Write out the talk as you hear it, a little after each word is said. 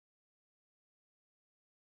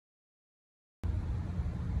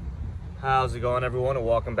How's it going, everyone, and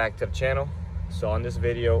welcome back to the channel. So on this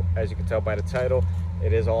video, as you can tell by the title,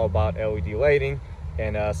 it is all about LED lighting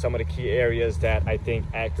and some of the key areas that I think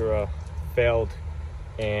Acura failed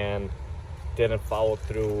and didn't follow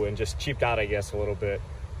through and just cheaped out, I guess, a little bit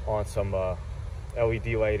on some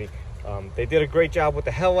LED lighting. They did a great job with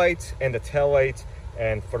the headlights and the tail lights,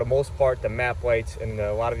 and for the most part the map lights and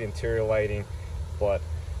a lot of the interior lighting, but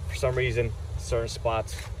for some reason certain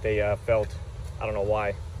spots they felt, I don't know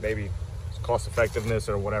why, maybe it's cost effectiveness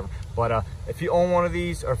or whatever. But if you own one of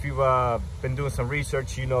these, or if you've been doing some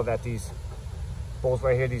research, you know that these bulbs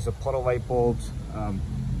right here, these are puddle light bulbs.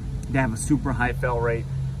 They have a super high fail rate.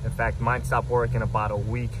 In fact, mine stopped working about a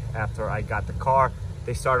week after I got the car.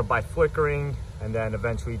 They started by flickering and then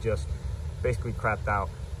eventually just basically crapped out.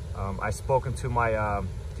 I've spoken to my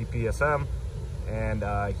DPSM,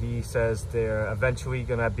 and he says they're eventually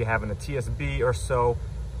gonna be having a TSB or so.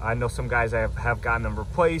 I know some guys have gotten them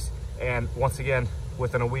replaced, and once again,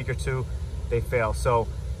 within a week or two, they fail. So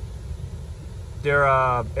they're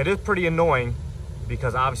it is pretty annoying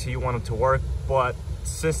because obviously you want them to work, but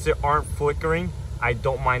since they aren't flickering, I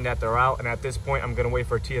don't mind that they're out. And at this point, I'm gonna wait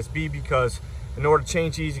for a TSB, because in order to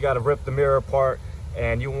change these, you got to rip the mirror apart,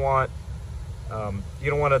 and you don't want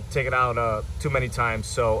to take it out too many times.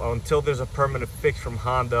 So until there's a permanent fix from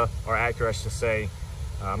Honda, or Acura I should say,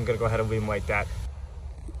 I'm gonna go ahead and leave them like that.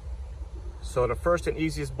 So the first and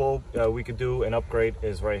easiest bulb we could do an upgrade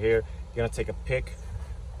is right here. You're gonna take a pick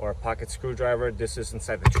or a pocket screwdriver. This is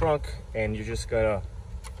inside the trunk, and you're just gonna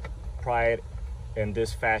pry it in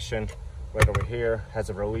this fashion. Right over here has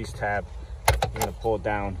a release tab. You're gonna pull it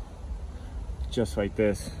down just like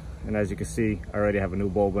this, and as you can see, I already have a new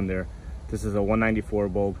bulb in there. This is a 194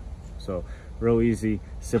 bulb, so real easy,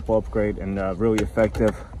 simple upgrade, and really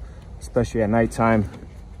effective, especially at nighttime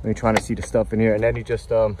when you're trying to see the stuff in here. And then you just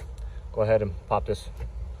go ahead and pop this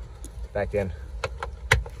back in,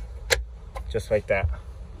 just like that.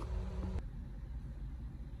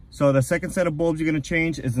 So the second set of bulbs you're gonna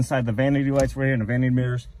change is inside the vanity lights right here, and the vanity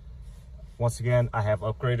mirrors. Once again, I have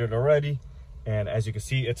upgraded already, and as you can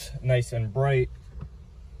see, it's nice and bright.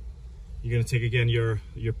 You're gonna take, again, your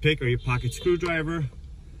pick or your pocket screwdriver.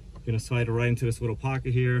 You're gonna slide it right into this little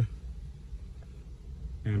pocket here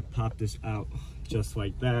and pop this out just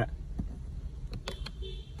like that.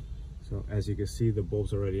 So as you can see, the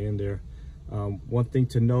bulb's already in there. One thing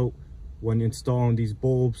to note when installing these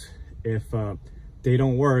bulbs, if they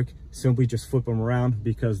don't work, simply just flip them around,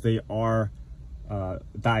 because they are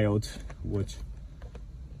diodes, which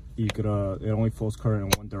you could it only flows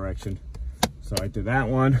current in one direction. So I did that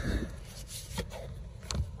one,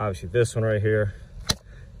 obviously this one right here,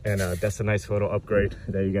 and that's a nice little upgrade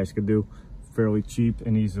that you guys could do fairly cheap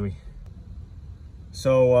and easily.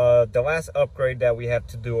 So the last upgrade that we have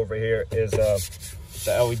to do over here is the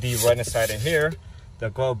LED right inside of here, the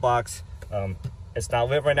glove box. It's not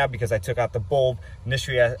lit right now because I took out the bulb.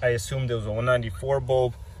 Initially I assumed it was a 194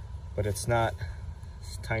 bulb, but it's not.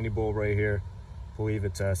 It's a tiny bulb right here. I believe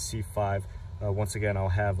it's a C5. Once again, I'll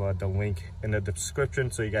have the link in the description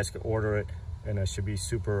so you guys can order it, and it should be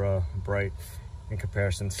super bright in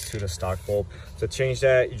comparison to the stock bulb. To change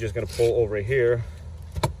that, you're just gonna pull over here,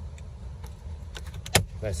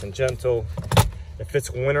 nice and gentle. If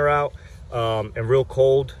it's winter out and real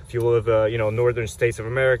cold, if you live northern states of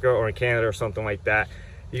America or in Canada or something like that,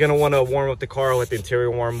 you're gonna want to warm up the car, let the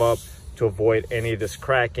interior warm up to avoid any of this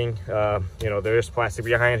cracking. There is plastic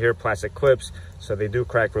behind here, plastic clips, so they do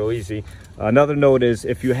crack real easy. Another note is,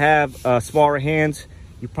 if you have smaller hands,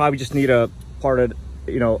 you probably just need a part of,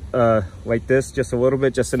 like this, just a little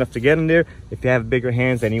bit, just enough to get in there. If you have bigger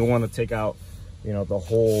hands, then you want to take out, the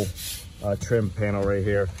whole trim panel right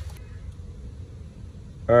here.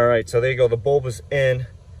 All right, so there you go. The bulb is in.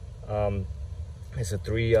 It's a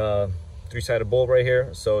three-sided bulb right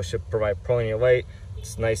here, so it should provide plenty of light.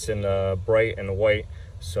 It's nice and bright and white.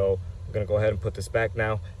 So I'm gonna go ahead and put this back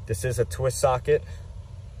now. This is a twist socket,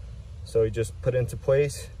 so you just put it into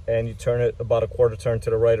place and you turn it about a quarter turn to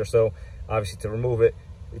the right or so. Obviously, to remove it,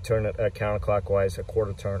 you turn it counterclockwise a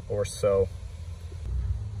quarter turn or so.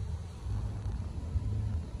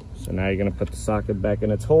 So now you're gonna put the socket back in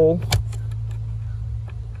its hole.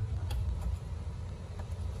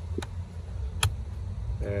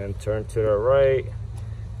 And turn to the right,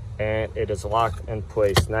 and it is locked in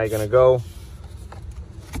place. Now you're gonna go,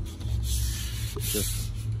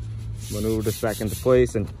 just maneuver this back into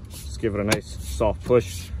place and just give it a nice soft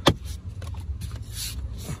push,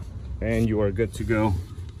 and you are good to go.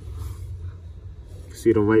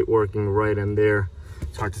 See the light working right in there.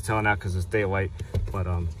 It's hard to tell now because it's daylight, but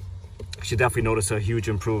you should definitely notice a huge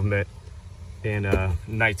improvement in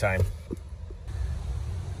nighttime.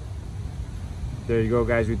 there you go,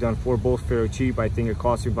 guys. We've done 4 bolts fairly cheap. I think it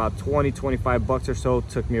cost me about 20-25 bucks or so. It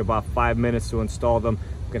took me about 5 minutes to install them.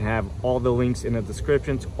 You can have all the links in the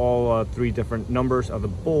description to all 3 different numbers of the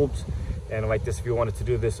bulbs. And like this, if you wanted to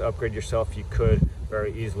do this upgrade yourself, you could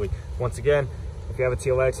very easily. Once again, if you have a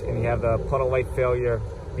TLX and you have the puddle light failure,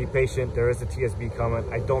 be patient. There is a TSB coming.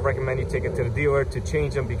 I don't recommend you take it to the dealer to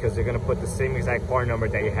change them, because they're going to put the same exact part number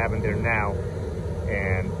that you have in there now,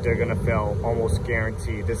 and they're going to fail almost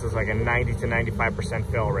guaranteed. This is like a 90 to 95%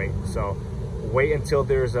 fail rate. So wait until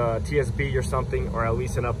there's a TSB or something, or at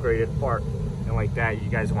least an upgraded part, and like that, you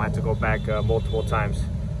guys won't have to go back multiple times.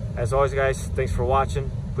 As always, guys, thanks for watching.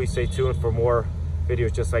 Please stay tuned for more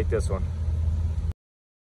videos just like this one.